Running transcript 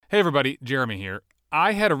Hey everybody, Jeremy here.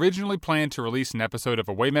 I had originally planned to release an episode of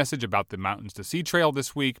Away Message about the Mountains to Sea Trail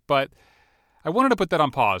this week, but I wanted to put that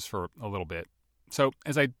on pause for a little bit. So,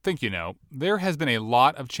 as I think you know, there has been a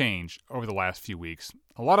lot of change over the last few weeks.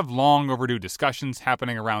 A lot of long overdue discussions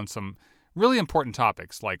happening around some really important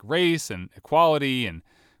topics like race and equality and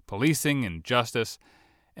policing and justice.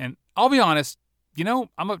 And I'll be honest,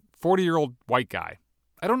 I'm a 40-year-old white guy.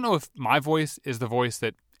 I don't know if my voice is the voice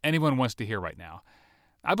that anyone wants to hear right now.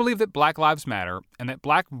 I believe that Black lives matter and that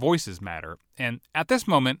Black voices matter. And at this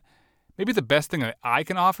moment, maybe the best thing that I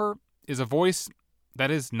can offer is a voice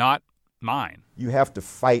that is not mine. You have to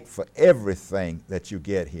fight for everything that you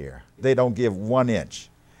get here. They don't give 1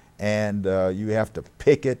 inch. And you have to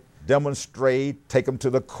picket, demonstrate, take them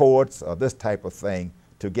to the courts, or this type of thing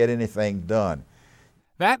to get anything done.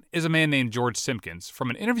 That is a man named George Simkins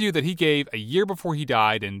from an interview that he gave a year before he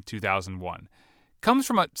died in 2001. Comes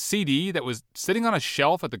from a CD that was sitting on a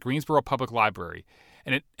shelf at the Greensboro Public Library,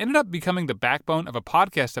 and it ended up becoming the backbone of a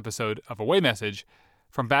podcast episode of Away Message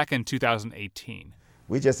from back in 2018.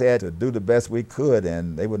 We just had to do the best we could,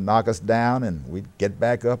 and they would knock us down, and we'd get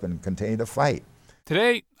back up and continue to fight.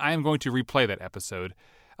 Today, I am going to replay that episode,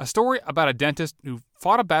 a story about a dentist who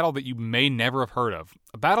fought a battle that you may never have heard of,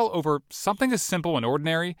 a battle over something as simple and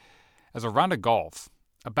ordinary as a round of golf,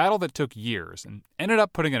 a battle that took years and ended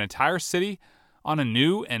up putting an entire city on a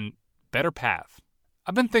new and better path.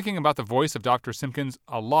 I've been thinking about the voice of Dr. Simkins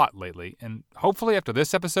a lot lately, and hopefully after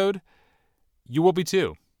this episode, you will be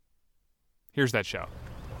too. Here's that show.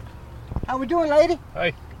 How we doing, lady? Hi.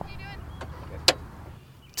 How you doing?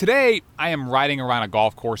 Today, I am riding around a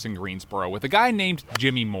golf course in Greensboro with a guy named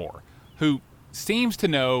Jimmy Moore, who seems to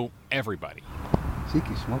know everybody. She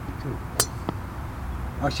can smoke it too.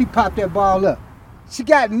 Oh, she popped that ball up. She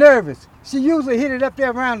got nervous. She usually hit it up there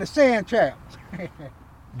around the sand trap.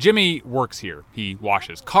 Jimmy works here. He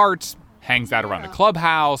washes carts, hangs out around the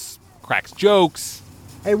clubhouse, cracks jokes.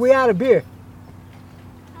 Hey, we out of beer.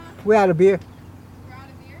 We out of beer. You're out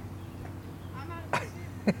of beer? I'm out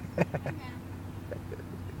of beer.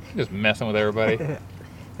 Just messing with everybody.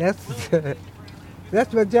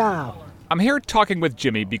 That's my job. I'm here talking with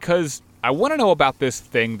Jimmy because I want to know about this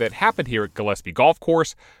thing that happened here at Gillespie Golf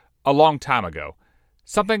Course a long time ago.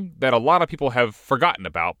 Something that a lot of people have forgotten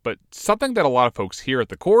about, but something that a lot of folks here at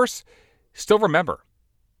the course still remember.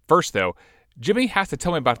 First, though, Jimmy has to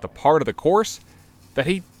tell me about the part of the course that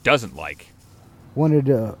he doesn't like. One of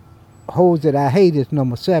the holes that I hate is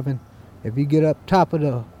number 7. If you get up top of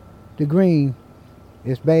the green,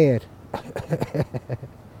 it's bad.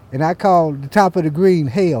 And I call the top of the green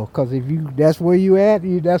hell, because that's where you at,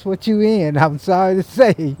 that's what you in. I'm sorry to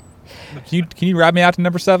say. Can you ride me out to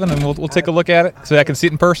number 7 and we'll take a look at it so I can see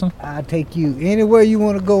it in person? I'll take you anywhere you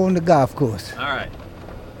want to go on the golf course. All right.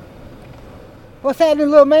 What's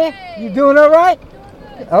happening, little man? You doing all right?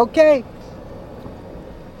 Okay.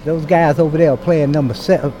 Those guys over there are playing number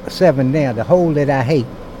 7 now, the hole that I hate.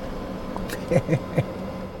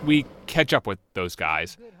 We catch up with those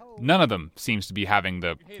guys. None of them seems to be having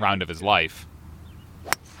the round of his life.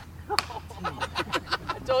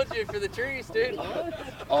 I told you for the trees, dude.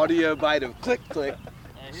 Audio bite of click, click.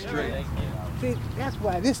 Straight. See, that's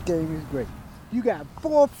why this game is great. You got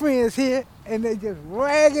 4 friends here, and they just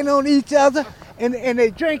ragging on each other, and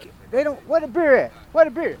they drink. They don't. Where the beer at? Where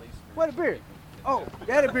the beer? Where the beer? Oh,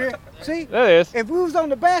 that a beer. See? There it is. If we was on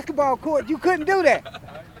the basketball court, you couldn't do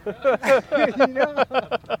that. You know?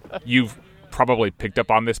 You've probably picked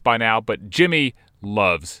up on this by now, but Jimmy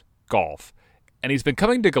loves golf. And he's been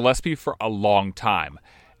coming to Gillespie for a long time.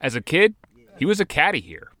 As a kid, he was a caddy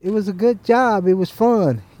here. It was a good job. It was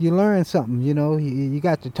fun. You learned something, You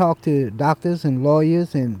got to talk to doctors and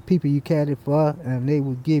lawyers and people you caddied for, and they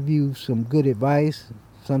would give you some good advice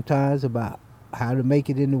sometimes about how to make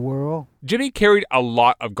it in the world. Jimmy carried a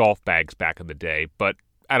lot of golf bags back in the day, but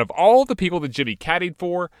out of all the people that Jimmy caddied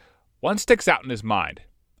for, one sticks out in his mind.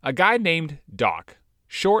 A guy named Doc,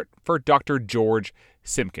 short for Dr. George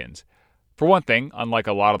Simkins. For one thing, unlike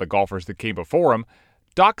a lot of the golfers that came before him,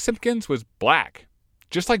 Doc Simkins was black,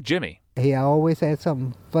 just like Jimmy. He always had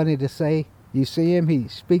something funny to say. You see him, he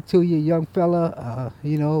speak to you, young fella,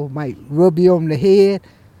 might rub you on the head,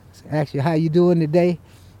 ask you how you doing today.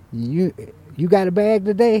 You got a bag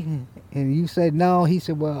today? And you said no. He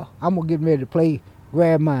said, well, I'm going to get ready to play,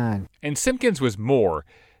 grab mine. And Simkins was more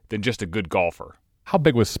than just a good golfer. How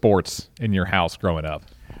big was sports in your house growing up?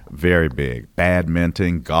 Very big.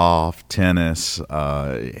 Badminton, golf, tennis,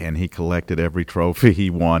 and he collected every trophy he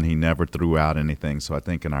won. He never threw out anything. So I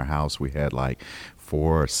think in our house we had like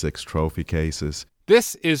 4 or 6 trophy cases.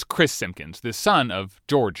 This is Chris Simkins, the son of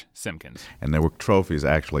George Simkins. And there were trophies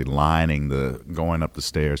actually going up the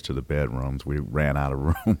stairs to the bedrooms. We ran out of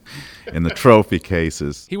room in the trophy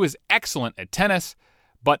cases. He was excellent at tennis,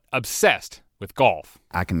 but obsessed with golf.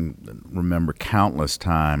 I can remember countless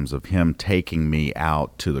times of him taking me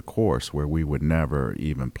out to the course where we would never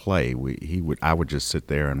even play. I would just sit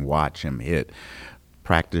there and watch him hit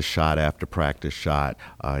practice shot after practice shot.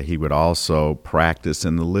 He would also practice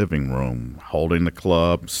in the living room, holding the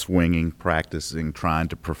club, swinging, practicing, trying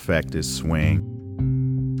to perfect his swing.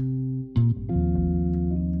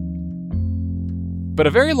 But a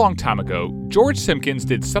very long time ago, George Simkins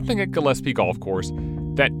did something at Gillespie Golf Course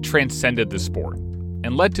that transcended the sport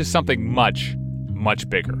and led to something much, much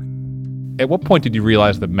bigger. At what point did you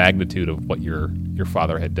realize the magnitude of what your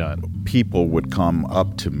father had done? People would come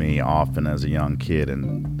up to me often as a young kid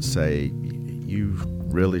and say, "You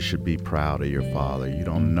really should be proud of your father. You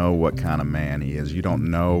don't know what kind of man he is. You don't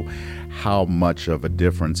know how much of a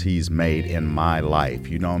difference he's made in my life.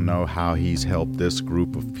 You don't know how he's helped this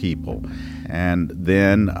group of people." And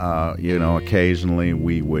then, occasionally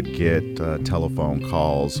we would get telephone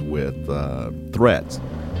calls with threats.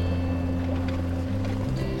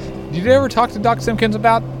 Did you ever talk to Doc Simkins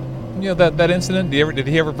about, that incident? Did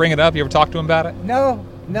he ever bring it up? You ever talk to him about it?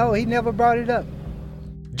 No, he never brought it up.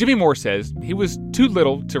 Jimmy Moore says he was too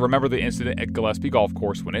little to remember the incident at Gillespie Golf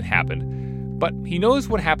Course when it happened, but he knows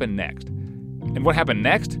what happened next. And what happened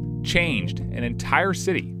next changed an entire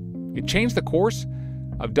city. It changed the course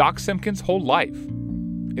of Doc Simkins' whole life.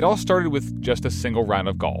 It all started with just a single round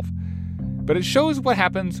of golf. But it shows what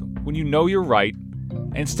happens when you know you're right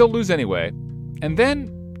and still lose anyway, and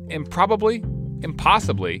then, impossibly,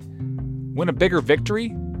 win a bigger victory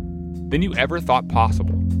than you ever thought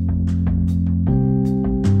possible.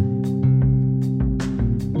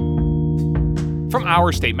 From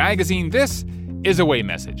Our State Magazine, this is Away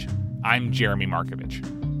Message. I'm Jeremy Markovich.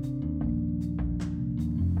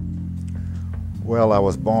 Well, I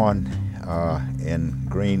was born in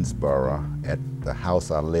Greensboro at the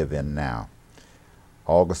house I live in now,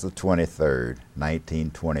 August the 23rd,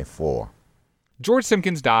 1924. George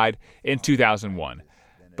Simkins died in 2001,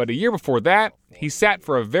 but a year before that, he sat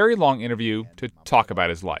for a very long interview to talk about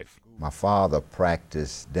his life. My father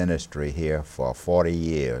practiced dentistry here for 40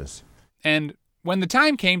 years. And when the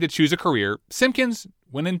time came to choose a career, Simkins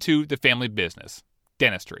went into the family business,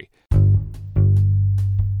 dentistry.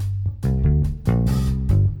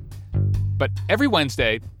 But every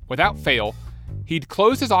Wednesday, without fail, he'd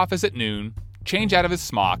close his office at noon, change out of his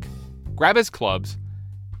smock, grab his clubs,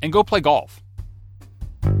 and go play golf.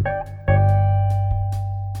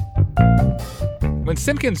 When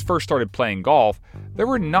Simkins first started playing golf, there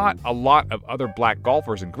were not a lot of other black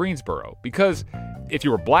golfers in Greensboro because if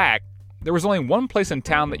you were black, there was only one place in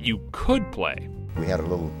town that you could play. We had a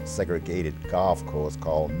little segregated golf course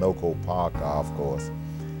called Noco Park Golf Course.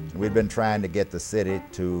 We'd been trying to get the city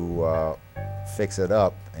to fix it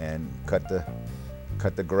up and cut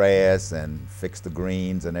the grass and fix the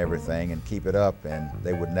greens and everything and keep it up, and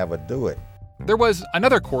they would never do it. There was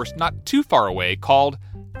another course not too far away called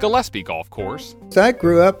Gillespie Golf Course. So I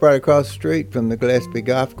grew up right across the street from the Gillespie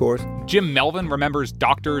Golf Course. Jim Melvin remembers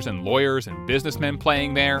doctors and lawyers and businessmen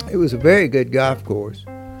playing there. It was a very good golf course.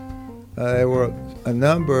 There were a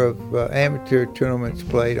number of amateur tournaments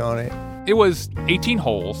played on it. It was 18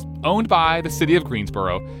 holes, owned by the city of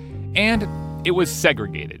Greensboro, and it was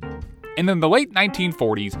segregated. And in the late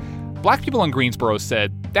 1940s, black people in Greensboro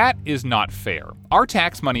said, that is not fair. Our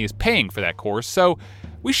tax money is paying for that course, so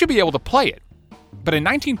we should be able to play it. But in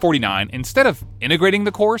 1949, instead of integrating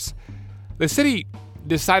the course, the city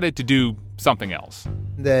decided to do something else.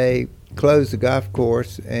 They closed the golf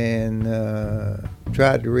course and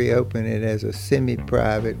tried to reopen it as a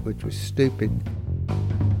semi-private, which was stupid.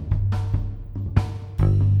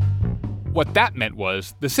 What that meant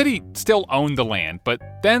was the city still owned the land, but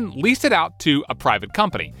then leased it out to a private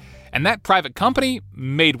company. And that private company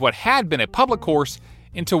made what had been a public course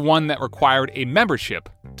into one that required a membership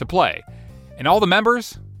to play. And all the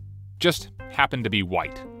members just happened to be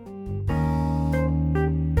white.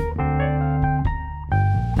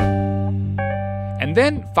 And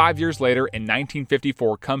then 5 years later, in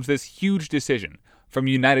 1954, comes this huge decision from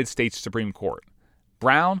the United States Supreme Court.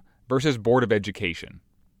 Brown versus Board of Education.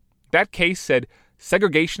 That case said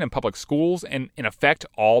segregation in public schools and, in effect,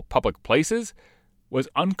 all public places was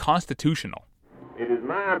unconstitutional. It is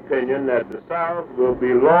my opinion that the South will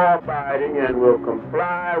be law-abiding and will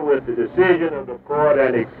comply with the decision of the court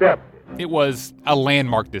and accept it. It was a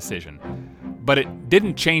landmark decision, but it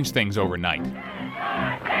didn't change things overnight.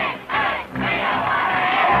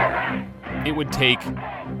 It would take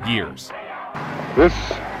years. This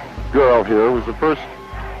girl here was the first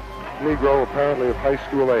Negro apparently of high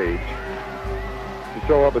school age to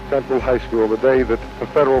show up at Central High School the day that the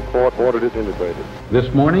federal court ordered it integrated.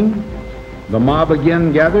 This morning, the mob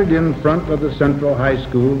again gathered in front of the Central High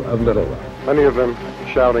School of Little Rock. Many of them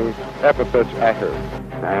shouting epithets at her.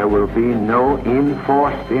 There will be no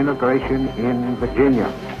enforced integration in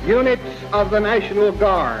Virginia. Units of the National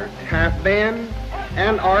Guard have been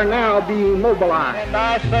and are now being mobilized. And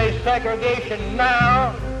I say segregation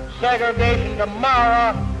now, segregation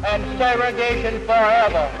tomorrow, and segregation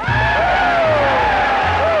forever.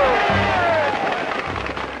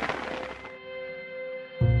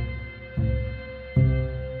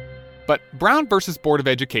 But Brown versus Board of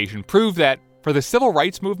Education proved that for the civil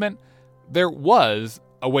rights movement, there was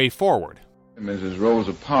a way forward. Mrs.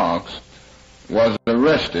 Rosa Parks was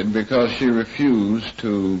arrested because she refused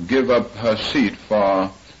to give up her seat for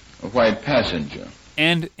a white passenger.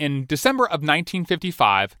 And in December of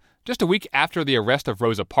 1955, just a week after the arrest of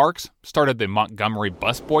Rosa Parks started the Montgomery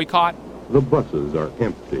bus boycott, the buses are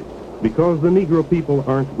empty because the Negro people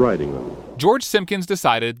aren't riding them. George Simkins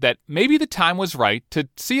decided that maybe the time was right to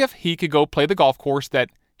see if he could go play the golf course that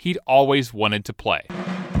he'd always wanted to play.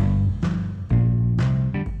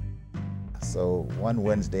 So one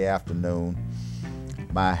Wednesday afternoon,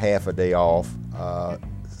 my half a day off,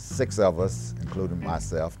 6 of us, including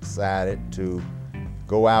myself, decided to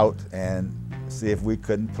go out and see if we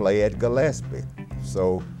couldn't play at Gillespie.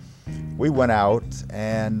 So we went out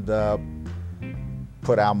and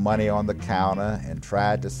put our money on the counter and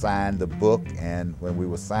tried to sign the book. And when we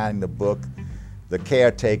were signing the book, the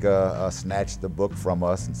caretaker snatched the book from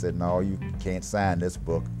us and said, "No, you can't sign this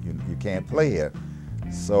book. You can't play here."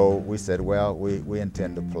 So we said, well, we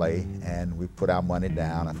intend to play, and we put our money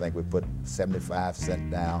down. I think we put 75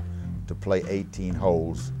 cents down to play 18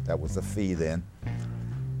 holes. That was the fee then.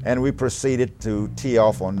 And we proceeded to tee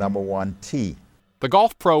off on number 1 tee. The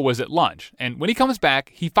golf pro was at lunch, and when he comes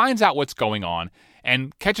back, he finds out what's going on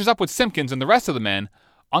and catches up with Simkins and the rest of the men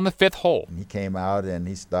on the 5th hole. He came out and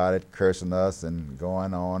he started cursing us and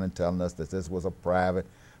going on and telling us that this was a private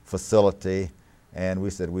facility. And we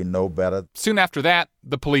said, we know better. Soon after that,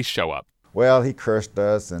 the police show up. Well, he cursed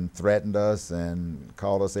us and threatened us and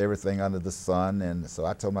called us everything under the sun. And so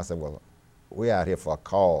I told him, I said, well, we're out here for a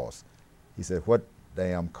cause. He said, what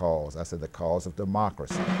damn cause? I said, the cause of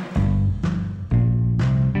democracy.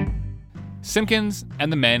 Simkins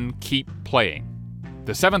and the men keep playing.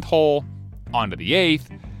 The 7th hole, on to the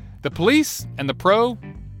 8th. The police and the pro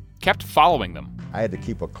kept following them. I had to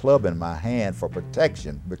keep a club in my hand for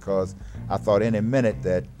protection because I thought any minute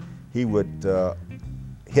that he would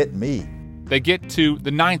hit me. They get to the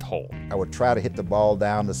 9th hole. I would try to hit the ball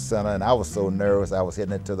down the center, and I was so nervous I was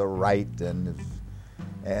hitting it to the right,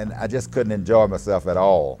 and I just couldn't enjoy myself at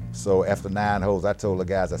all. So after 9 holes, I told the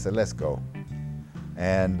guys, I said, let's go.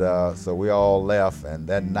 And so we all left, and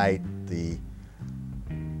that night the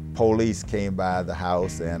police came by the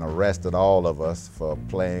house and arrested all of us for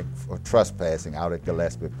trespassing out at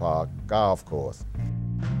Gillespie Park Golf Course.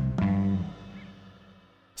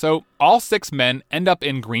 So all 6 men end up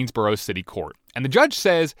in Greensboro City Court. And the judge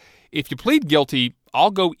says, if you plead guilty,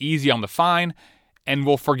 I'll go easy on the fine and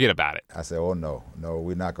we'll forget about it. I said, oh, no,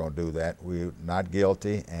 we're not going to do that. We're not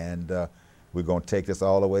guilty, and we're going to take this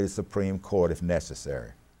all the way to Supreme Court if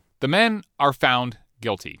necessary. The men are found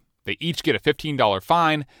guilty. They each get a $15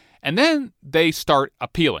 fine, and then they start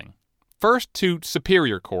appealing. First to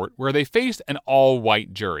Superior Court, where they faced an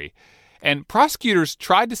all-white jury. And prosecutors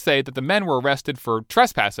tried to say that the men were arrested for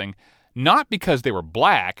trespassing, not because they were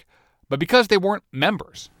black, but because they weren't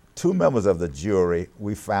members. 2 members of the jury,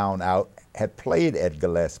 we found out, had played at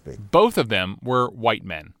Gillespie. Both of them were white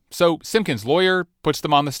men. So Simkins' lawyer puts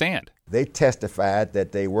them on the stand. They testified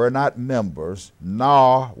that they were not members,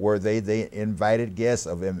 nor were they the invited guests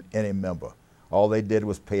of any member. All they did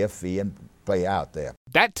was pay a fee and play out there.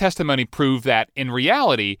 That testimony proved that, in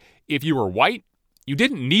reality, if you were white, you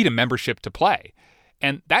didn't need a membership to play.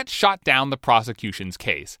 And that shot down the prosecution's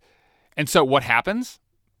case. And so what happens?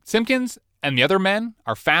 Simkins and the other men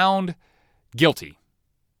are found guilty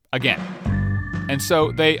again. And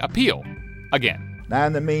so they appeal again. Now,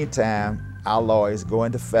 in the meantime, our lawyers go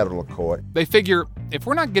into federal court. They figure if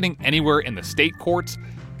we're not getting anywhere in the state courts,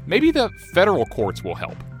 maybe the federal courts will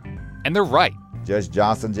help. And they're right. Judge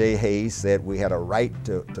Johnson J. Hayes said we had a right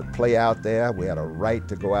to play out there. We had a right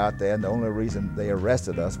to go out there. And the only reason they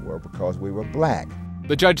arrested us were because we were black.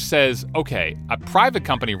 The judge says, okay, a private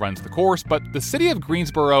company runs the course, but the city of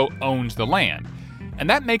Greensboro owns the land. And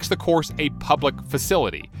that makes the course a public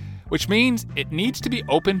facility, which means it needs to be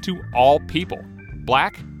open to all people,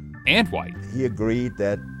 black and white. He agreed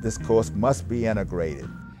that this course must be integrated.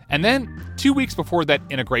 And then, 2 weeks before that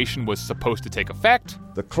integration was supposed to take effect,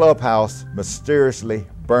 the clubhouse mysteriously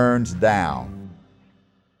burns down.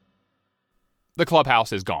 The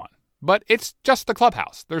clubhouse is gone. But it's just the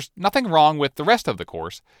clubhouse. There's nothing wrong with the rest of the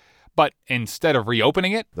course. But instead of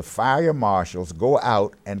reopening it, the fire marshals go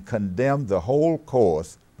out and condemn the whole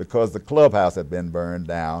course because the clubhouse had been burned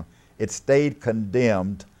down. It stayed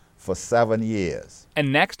condemned for 7 years.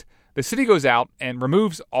 And next, the city goes out and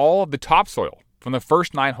removes all of the topsoil from the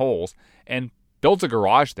first 9 holes and builds a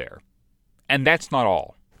garage there. And that's not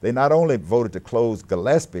all. They not only voted to close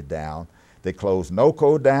Gillespie down, they closed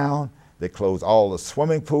NOCO down, they closed all the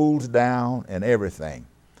swimming pools down and everything.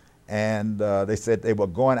 And they said they were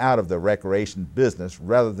going out of the recreation business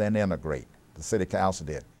rather than integrate. The city council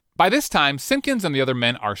did. By this time, Simkins and the other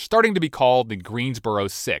men are starting to be called the Greensboro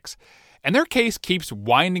Six, and their case keeps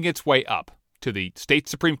winding its way up to the state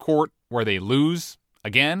Supreme Court, where they lose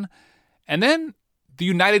again, and then the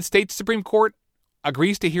United States Supreme Court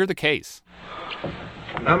agrees to hear the case.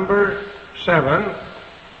 Number 7,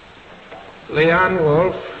 Leon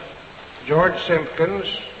Wolf, George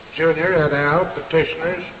Simkins, Jr. et al.,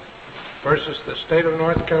 petitioners, versus the state of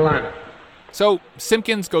North Carolina. So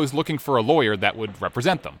Simkins goes looking for a lawyer that would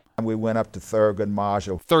represent them. And we went up to Thurgood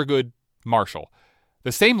Marshall. Thurgood Marshall,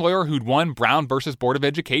 the same lawyer who'd won Brown versus Board of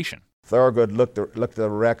Education. Thurgood looked at the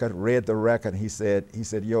record, read the record. He said,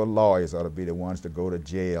 your lawyers ought to be the ones to go to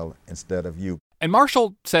jail instead of you. And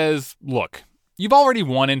Marshall says, look, you've already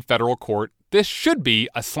won in federal court. This should be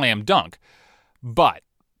a slam dunk. But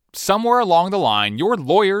somewhere along the line, your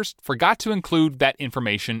lawyers forgot to include that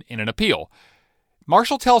information in an appeal.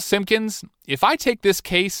 Marshall tells Simkins, if I take this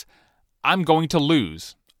case, I'm going to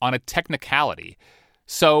lose on a technicality.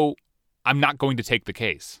 So I'm not going to take the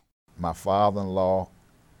case. My father-in-law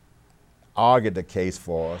argued the case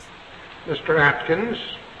for us. Mr. Atkins,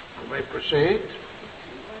 you may proceed.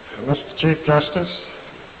 Mr. Chief Justice,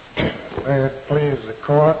 may it please the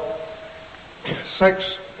court, 6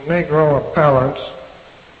 Negro appellants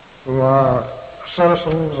who are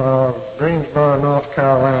citizens of Greensboro, North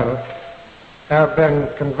Carolina, have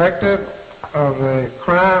been convicted of the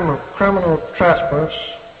crime of criminal trespass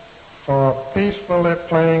for peacefully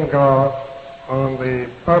playing golf on the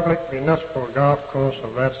public municipal golf course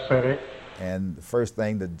of that city. And the first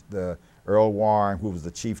thing that the Earl Warren, who was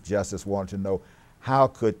the Chief Justice, wanted to know, how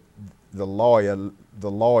could the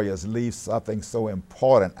lawyers leave something so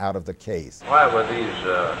important out of the case? Why were these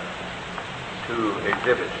 2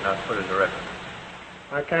 exhibits not put in the record?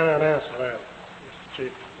 I cannot answer that, Mr.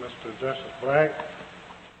 Chief, Mr. Justice Black.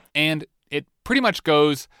 And it pretty much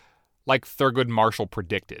goes like Thurgood Marshall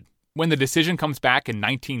predicted. When the decision comes back in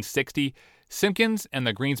 1960, Simkins and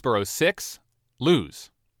the Greensboro Six lose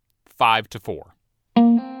 5-4.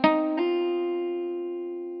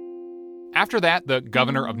 After that, the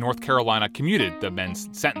governor of North Carolina commuted the men's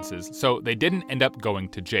sentences, so they didn't end up going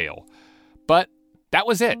to jail. But that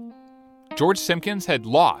was it. George Simkins had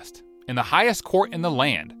lost in the highest court in the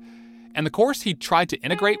land, and the course he tried to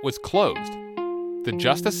integrate was closed. The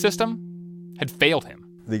justice system had failed him.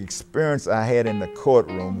 The experience I had in the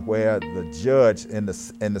courtroom where the judge, in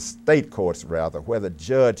the state courts rather, where the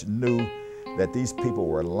judge knew that these people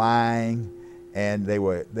were lying and they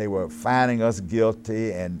were finding us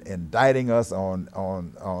guilty and indicting us on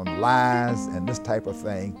lies and this type of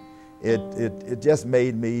thing, it just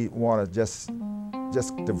made me want to just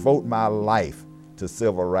devote my life to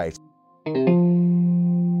civil rights.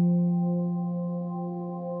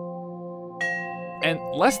 And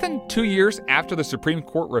less than 2 years after the Supreme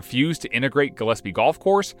Court refused to integrate Gillespie Golf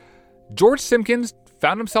Course, George Simkins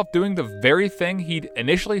found himself doing the very thing he'd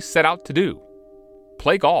initially set out to do: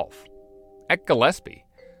 play golf at Gillespie.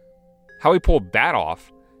 How he pulled that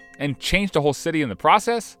off and changed the whole city in the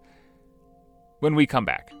process? When we come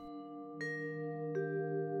back.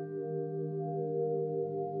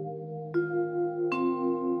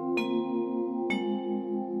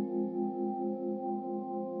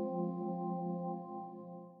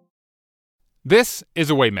 This is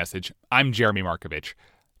Away Message. I'm Jeremy Markovich.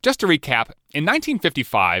 Just to recap, in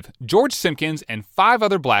 1955, George Simkins and 5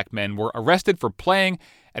 other black men were arrested for playing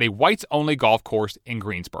at a whites-only golf course in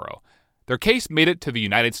Greensboro. Their case made it to the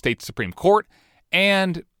United States Supreme Court,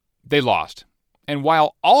 and they lost. And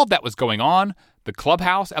while all of that was going on, the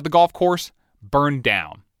clubhouse at the golf course burned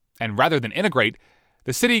down. And rather than integrate,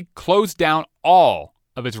 the city closed down all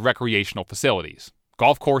of its recreational facilities: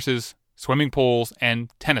 golf courses, swimming pools, and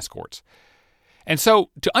tennis courts. And so,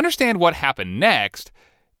 to understand what happened next,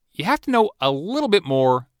 you have to know a little bit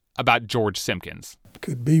more about George Simkins.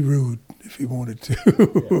 Could be rude if he wanted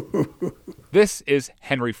to. This is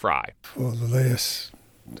Henry Fry. For the last,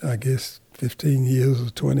 I guess, 15 years or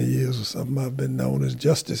 20 years or something, I've been known as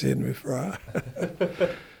Justice Henry Fry.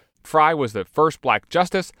 Fry was the first black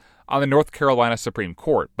justice on the North Carolina Supreme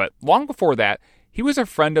Court, but long before that, he was a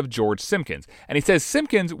friend of George Simkins, and he says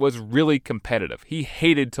Simkins was really competitive. He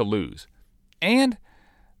hated to lose. And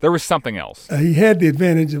there was something else. He had the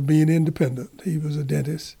advantage of being independent. He was a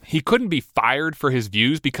dentist. He couldn't be fired for his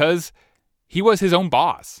views because he was his own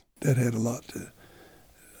boss. That had a lot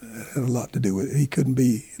to do with it. He couldn't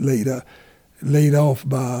be laid off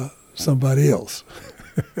by somebody else.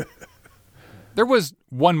 There was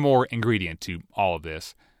one more ingredient to all of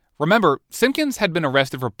this. Remember, Simkins had been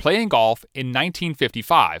arrested for playing golf in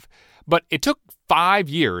 1955, but it took 5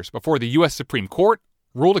 years before the U.S. Supreme Court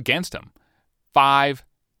ruled against him. 5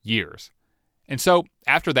 years. And so,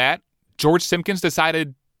 after that, George Simkins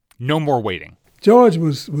decided no more waiting. George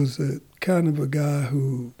was a kind of a guy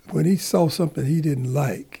who, when he saw something he didn't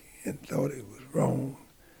like and thought it was wrong,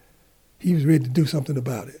 he was ready to do something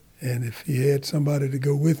about it. And if he had somebody to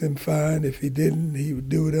go with him, fine. If he didn't, he would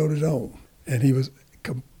do it on his own. And he was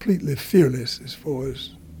completely fearless as far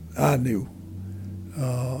as I knew,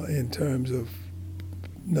 in terms of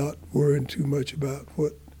not worrying too much about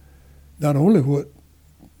not only what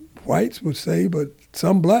whites would say, but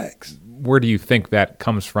some blacks. Where do you think that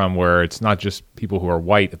comes from, where it's not just people who are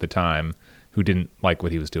white at the time who didn't like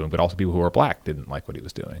what he was doing, but also people who are black didn't like what he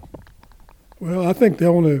was doing? Well, I think the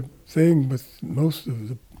only thing with most of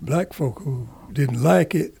the black folk who didn't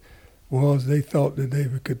like it was they thought that they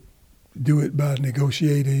could do it by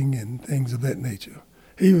negotiating and things of that nature.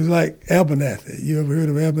 He was like Abernathy. You ever heard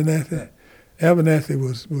of Abernathy? Abernathy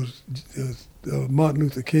was Martin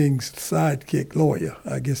Luther King's sidekick lawyer.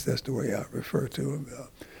 I guess that's the way I refer to him.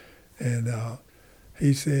 And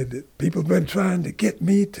he said that people have been trying to get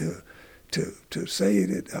me to say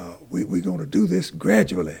that we're going to do this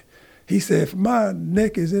gradually. He said, if my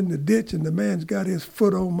neck is in the ditch and the man's got his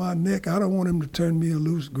foot on my neck, I don't want him to turn me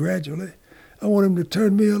loose gradually. I want him to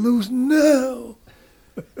turn me loose now.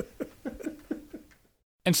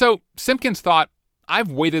 And so Simkins thought,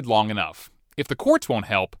 I've waited long enough. If the courts won't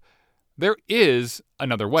help, there is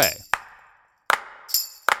another way.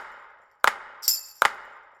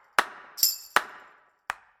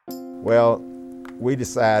 Well, we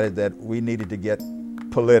decided that we needed to get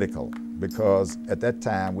political because at that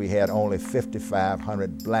time we had only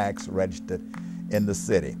 5,500 blacks registered in the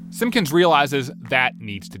city. Simkins realizes that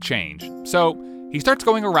needs to change. So he starts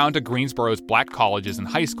going around to Greensboro's black colleges and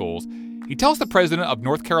high schools. He tells the president of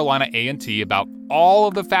North Carolina A&T about all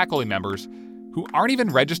of the faculty members who aren't even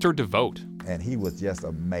registered to vote. And he was just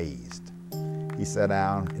amazed. He sat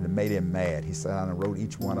down and it made him mad. He sat down and wrote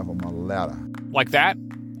each one of them a letter. Like that,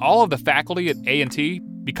 all of the faculty at A&T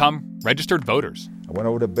become registered voters. I went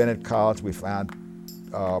over to Bennett College. We found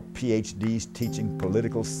PhDs teaching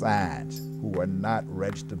political science who were not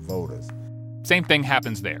registered voters. Same thing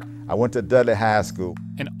happens there. I went to Dudley High School.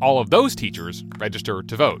 And all of those teachers register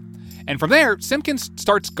to vote. And from there, Simkins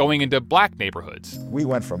starts going into black neighborhoods. We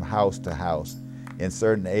went from house to house in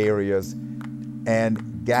certain areas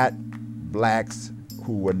and got blacks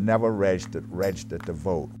who were never registered to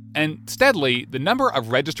vote. And steadily, the number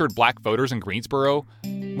of registered black voters in Greensboro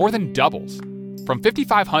more than doubles, from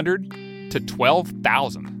 5,500 to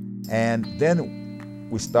 12,000. And then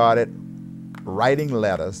we started writing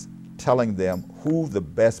letters telling them who the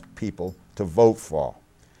best people to vote for.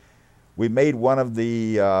 We made one of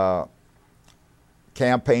the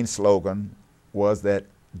campaign slogan was that,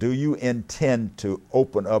 do you intend to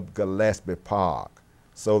open up Gillespie Park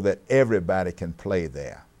so that everybody can play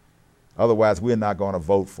there? Otherwise, we're not going to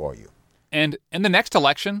vote for you. And in the next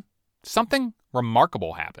election, something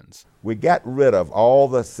remarkable happens. We got rid of all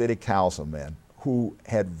the city councilmen who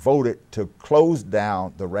had voted to close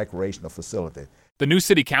down the recreational facility. The new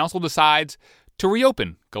city council decides to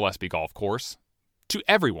reopen Gillespie Golf Course to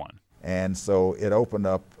everyone. And so it opened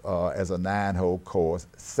up as a 9-hole course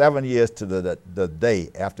 7 years to the day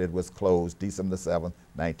after it was closed, December 7th,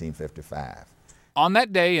 1955. On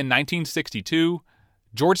that day in 1962,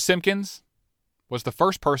 George Simkins was the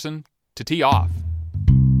first person to tee off.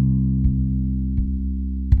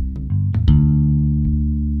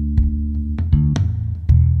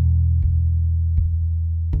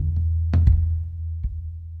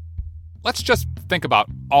 Let's just think about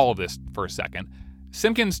all of this for a second.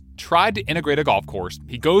 Simkins tried to integrate a golf course.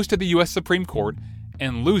 He goes to the U.S. Supreme Court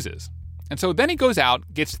and loses. And so then he goes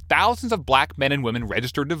out, gets thousands of black men and women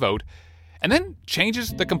registered to vote, and then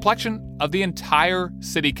changes the complexion of the entire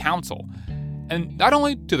city council. And not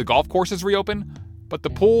only do the golf courses reopen, But the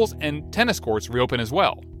pools and tennis courts reopen as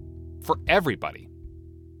well, for everybody.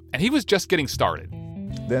 And he was just getting started.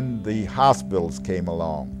 Then the hospitals came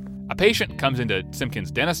along. A patient comes into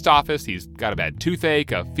Simkins' dentist's office. He's got a bad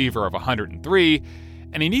toothache, a fever of 103,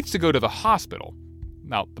 and he needs to go to the hospital.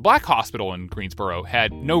 Now, the black hospital in Greensboro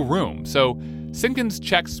had no room, so Simkins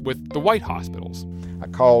checks with the white hospitals. I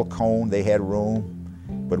called Cone, they had room,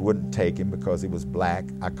 but wouldn't take him because he was black.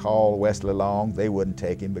 I called Wesley Long, they wouldn't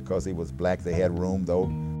take him because he was black. They had room, though.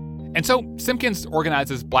 And so Simkins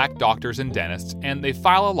organizes black doctors and dentists, and they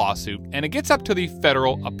file a lawsuit, and it gets up to the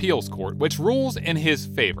federal appeals court, which rules in his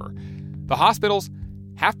favor. The hospitals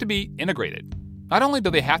have to be integrated. Not only do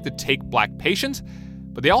they have to take black patients,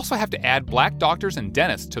 but they also have to add black doctors and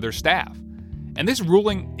dentists to their staff. And this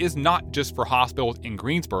ruling is not just for hospitals in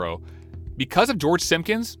Greensboro. Because of George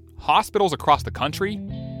Simkins, hospitals across the country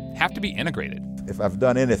have to be integrated. If I've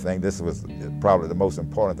done anything, this was probably the most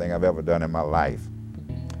important thing I've ever done in my life,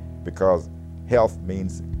 because health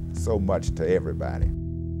means so much to everybody.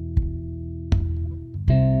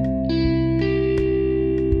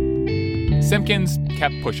 Simkins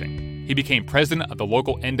kept pushing. He became president of the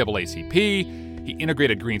local NAACP. He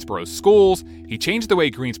integrated Greensboro's schools. He changed the way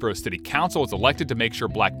Greensboro City Council was elected to make sure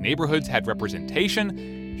black neighborhoods had representation.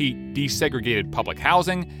 He desegregated public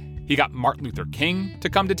housing. He got Martin Luther King to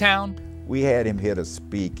come to town. We had him here to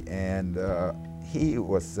speak, and he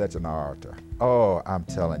was such an orator. Oh, I'm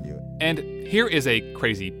telling you. And here is a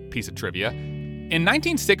crazy piece of trivia. In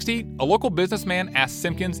 1960, a local businessman asked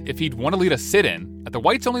Simkins if he'd want to lead a sit-in at the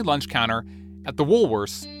whites-only lunch counter at the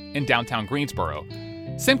Woolworths in downtown Greensboro.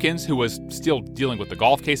 Simkins, who was still dealing with the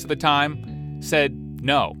golf case at the time, said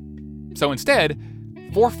no. So instead,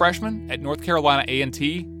 4 freshmen at North Carolina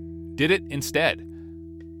A&T did it instead.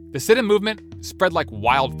 The sit-in movement spread like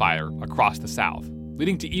wildfire across the South,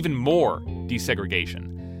 leading to even more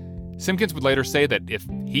desegregation. Simkins would later say that if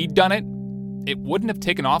he'd done it, it wouldn't have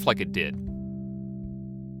taken off like it did.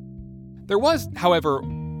 There was, however,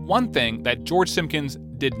 one thing that George Simkins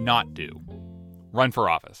did not do: run for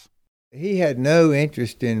office. He had no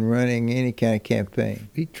interest in running any kind of campaign.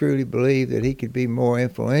 He truly believed that he could be more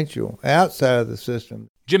influential outside of the system.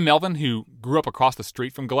 Jim Melvin, who grew up across the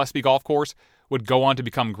street from Gillespie Golf Course, would go on to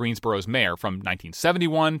become Greensboro's mayor from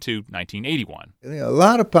 1971 to 1981. A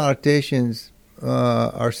lot of politicians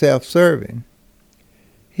are self-serving.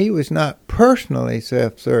 He was not personally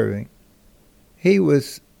self-serving. He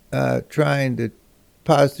was trying to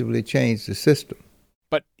positively change the system.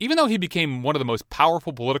 But even though he became one of the most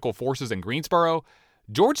powerful political forces in Greensboro,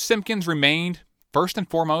 George Simkins remained, first and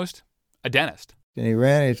foremost, a dentist. And he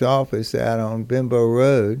ran his office out on Bimbo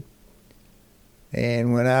Road.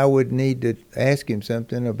 And when I would need to ask him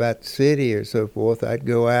something about the city or so forth, I'd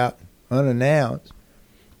go out unannounced.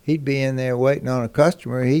 He'd be in there waiting on a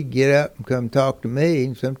customer. He'd get up and come talk to me.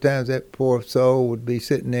 And sometimes that poor soul would be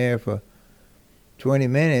sitting there for 20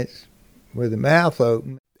 minutes with the mouth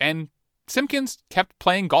open. And Simkins kept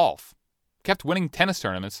playing golf, kept winning tennis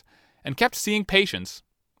tournaments, and kept seeing patients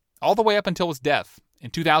all the way up until his death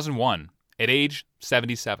in 2001 at age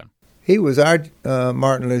 77. He was our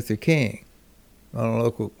Martin Luther King on a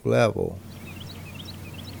local level.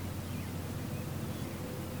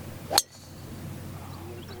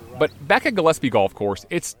 But back at Gillespie Golf Course,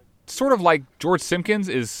 it's sort of like George Simkins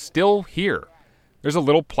is still here. There's a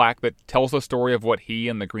little plaque that tells the story of what he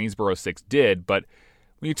and the Greensboro Six did, but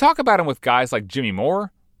when you talk about him with guys like Jimmy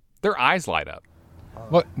Moore, their eyes light up.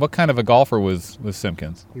 What kind of a golfer was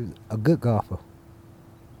Simkins? He was a good golfer.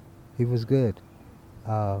 He was good.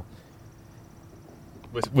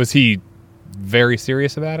 Was he very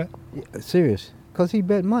serious about it? Yeah, serious, because he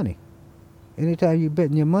bet money. Anytime you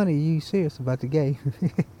betting your money, you serious about the game.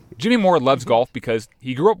 Jimmy Moore loves golf because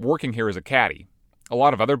he grew up working here as a caddy. A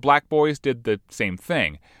lot of other black boys did the same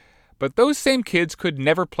thing. But those same kids could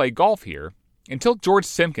never play golf here until George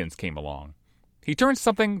Simkins came along. He turned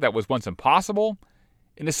something that was once impossible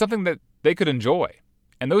into something that they could enjoy.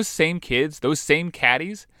 And those same kids, those same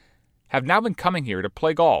caddies, have now been coming here to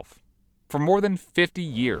play golf for more than 50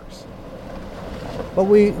 years. But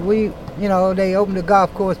we they opened the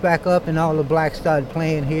golf course back up and all the blacks started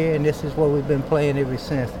playing here, and this is what we've been playing ever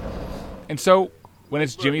since. And so, when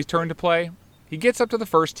it's Jimmy's turn to play, he gets up to the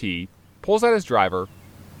first tee, pulls out his driver,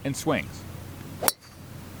 and swings.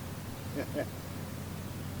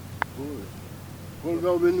 Pull it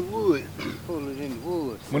over in the woods. Pull it in the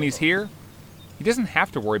woods. When he's here, he doesn't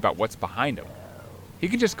have to worry about what's behind him. He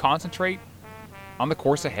can just concentrate on the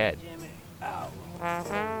course ahead.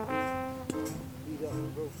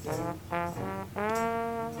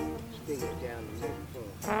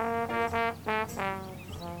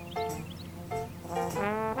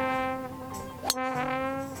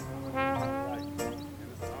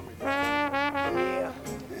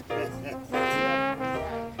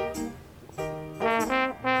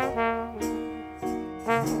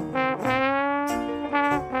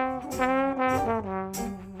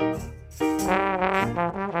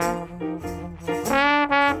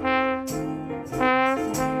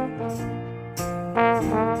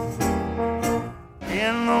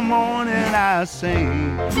 I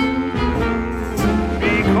sing,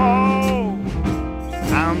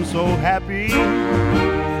 because I'm so happy.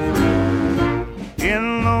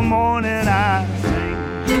 In the morning I sing,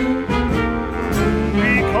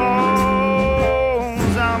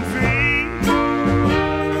 because I'm free.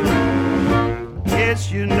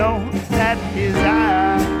 Yes, you know that his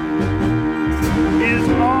eye is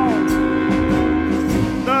on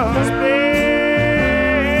the sparrow.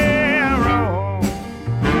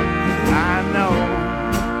 I know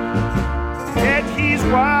that he's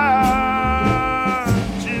watching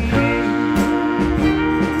me.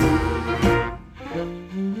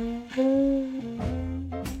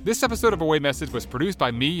 This episode of Away Message was produced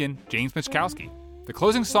by me and James Michkowski. The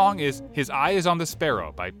closing song is His Eye is on the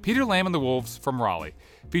Sparrow by Peter Lamb and the Wolves from Raleigh,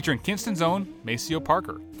 featuring Kinston's own Maceo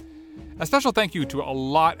Parker. A special thank you to a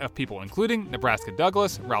lot of people, including Nebraska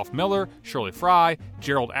Douglas, Ralph Miller, Shirley Fry,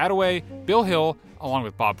 Gerald Attaway, Bill Hill, along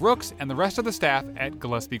with Bob Brooks and the rest of the staff at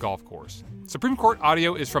Gillespie Golf Course. Supreme Court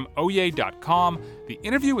audio is from oye.com. The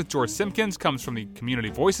interview with George Simkins comes from the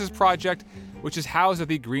Community Voices Project, which is housed at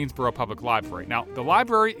the Greensboro Public Library. Now, the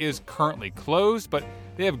library is currently closed, but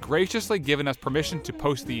they have graciously given us permission to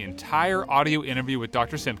post the entire audio interview with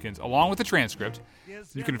Dr. Simkins, along with the transcript.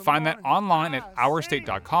 You can find that online at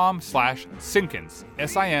ourstate.com/Simkins,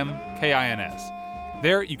 Simkins.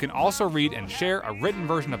 There, you can also read and share a written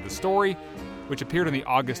version of the story, which appeared in the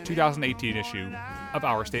August 2018 issue of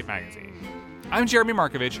Our State magazine. I'm Jeremy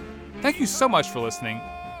Markovich. Thank you so much for listening.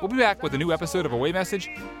 We'll be back with a new episode of Away Message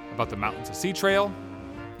about the Mountains to Sea Trail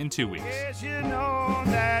in 2 weeks. Yes, you know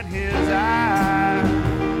that his eye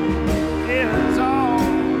is